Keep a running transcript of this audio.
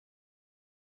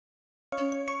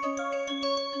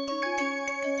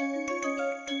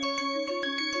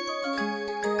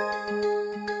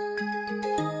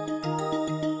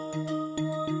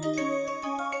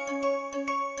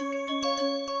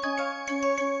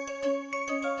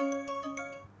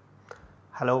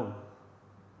Hello,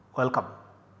 welcome.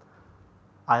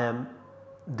 I am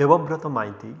Devabrata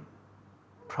Maiti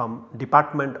from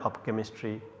Department of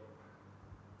Chemistry,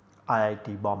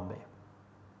 IIT Bombay.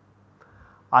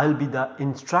 I will be the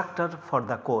instructor for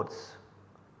the course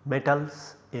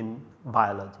Metals in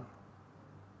Biology.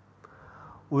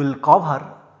 We will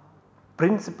cover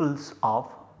principles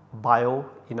of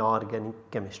bioinorganic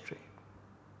chemistry.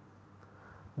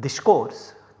 This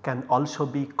course can also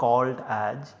be called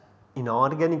as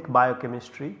inorganic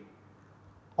biochemistry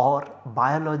or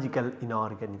biological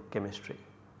inorganic chemistry.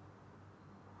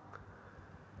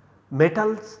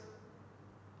 Metals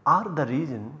are the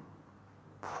reason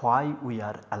why we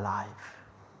are alive.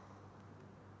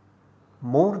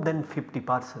 More than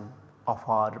 50% of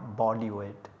our body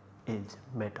weight is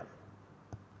metal.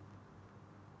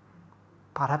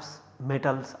 Perhaps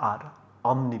metals are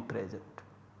omnipresent.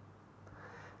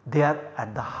 They are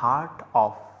at the heart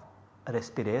of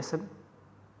respiration,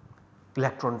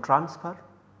 electron transfer,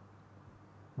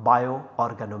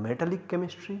 bioorganometallic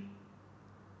chemistry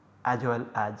as well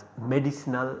as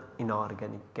medicinal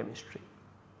inorganic chemistry.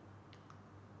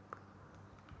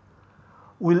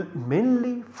 We will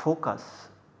mainly focus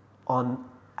on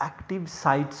active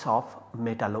sites of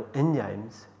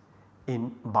metalloenzymes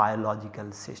in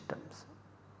biological systems.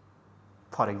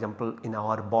 For example, in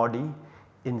our body,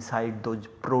 inside those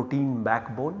protein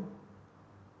backbone,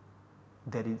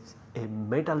 there is a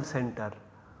metal center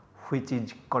which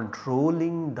is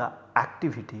controlling the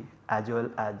activity as well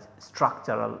as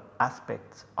structural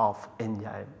aspects of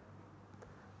enzyme.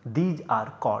 These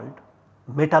are called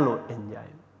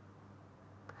metalloenzyme.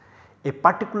 A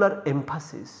particular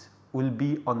emphasis will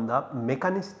be on the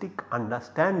mechanistic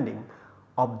understanding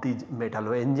of these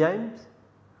metalloenzymes,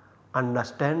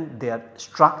 understand their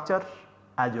structure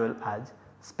as well as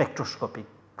spectroscopic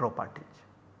properties.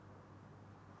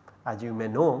 As you may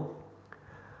know,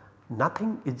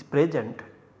 nothing is present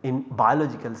in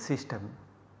biological system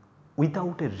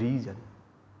without a reason.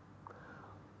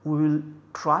 We will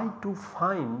try to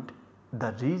find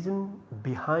the reason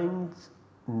behind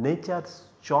nature's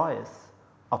choice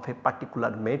of a particular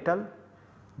metal,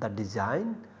 the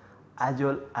design as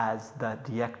well as the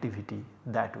reactivity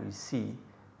that we see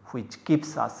which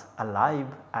keeps us alive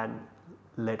and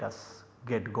let us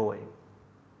get going.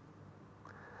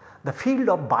 The field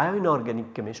of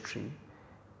bioinorganic chemistry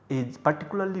is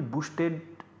particularly boosted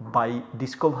by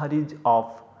discoveries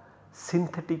of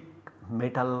synthetic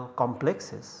metal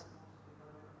complexes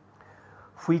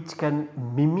which can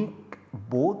mimic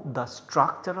both the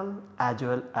structural as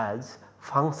well as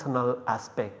functional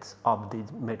aspects of these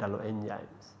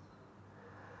metalloenzymes.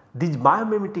 These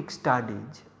biomimetic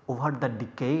studies over the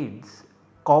decades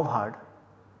covered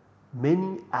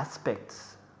many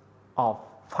aspects of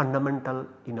fundamental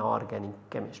inorganic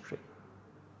chemistry.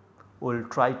 We will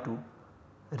try to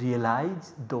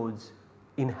realize those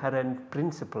inherent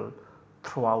principles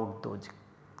throughout those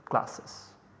classes.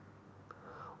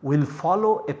 We will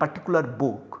follow a particular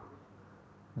book,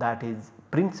 that is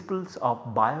Principles of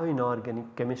Bioinorganic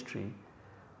Chemistry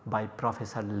by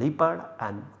Professor Lippard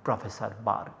and Professor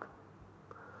Berg.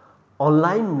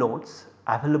 Online notes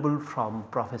available from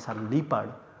Professor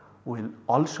Lippard will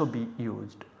also be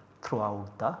used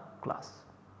throughout the class.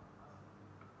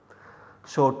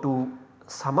 So, to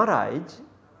summarize,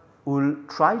 we will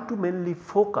try to mainly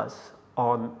focus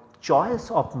on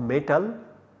choice of metal,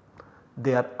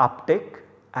 their uptake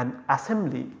and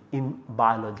assembly in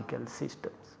biological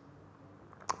systems.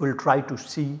 We will try to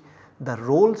see the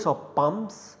roles of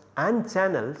pumps and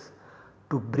channels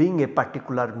to bring a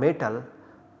particular metal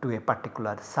to a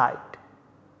particular site.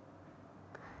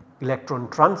 Electron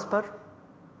transfer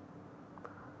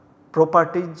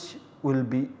properties will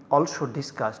be also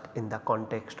discussed in the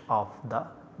context of the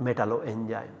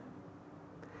metalloenzyme.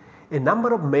 A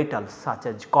number of metals such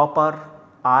as copper,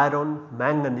 iron,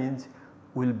 manganese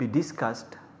will be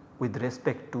discussed with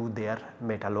respect to their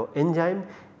metalloenzyme,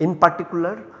 in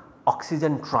particular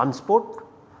oxygen transport.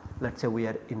 Let us say we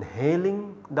are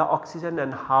inhaling the oxygen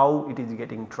and how it is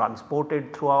getting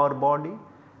transported through our body,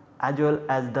 as well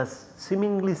as the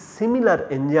seemingly similar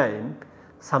enzyme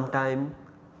sometime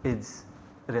is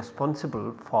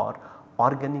responsible for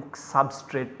organic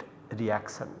substrate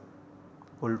reaction.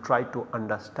 We will try to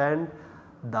understand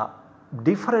the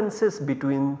differences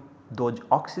between those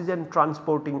oxygen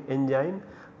transporting enzyme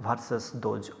versus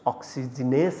those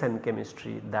oxygenation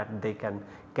chemistry that they can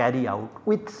carry out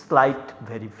with slight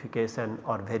verification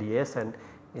or variation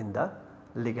in the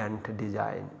ligand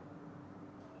design.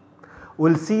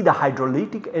 We will see the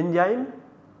hydrolytic enzyme,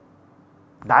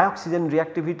 dioxygen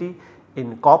reactivity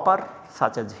in copper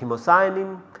such as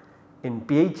hemocyanin, in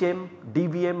PHM,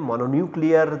 DVM,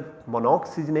 mononuclear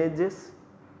monooxygenases.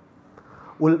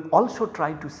 We will also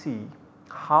try to see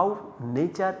how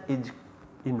nature is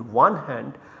in one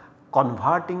hand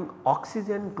converting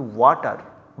oxygen to water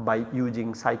by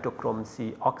using cytochrome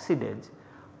C oxidase,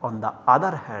 on the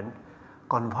other hand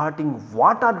converting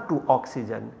water to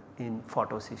oxygen in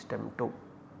photosystem 2.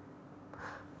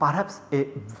 Perhaps a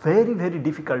very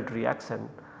difficult reaction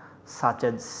such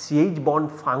as CH bond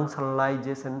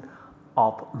functionalization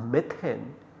of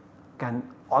methane can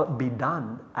be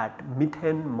done at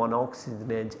methane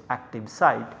monooxygenase active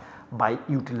site by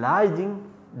utilizing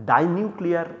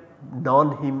dinuclear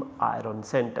non-heme iron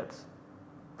centers.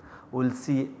 We will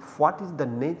see what is the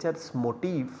nature's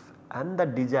motif and the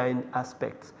design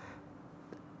aspects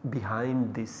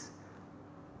behind this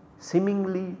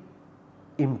seemingly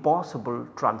impossible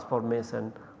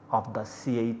transformation of the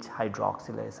CH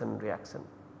hydroxylation reaction.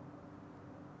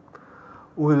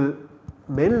 We will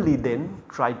mainly then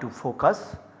try to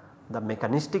focus the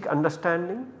mechanistic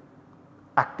understanding,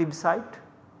 active site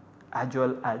as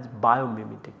well as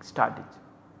biomimetic studies.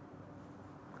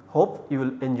 Hope you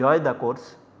will enjoy the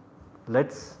course. Let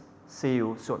us see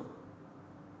you soon.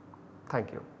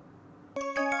 Thank you.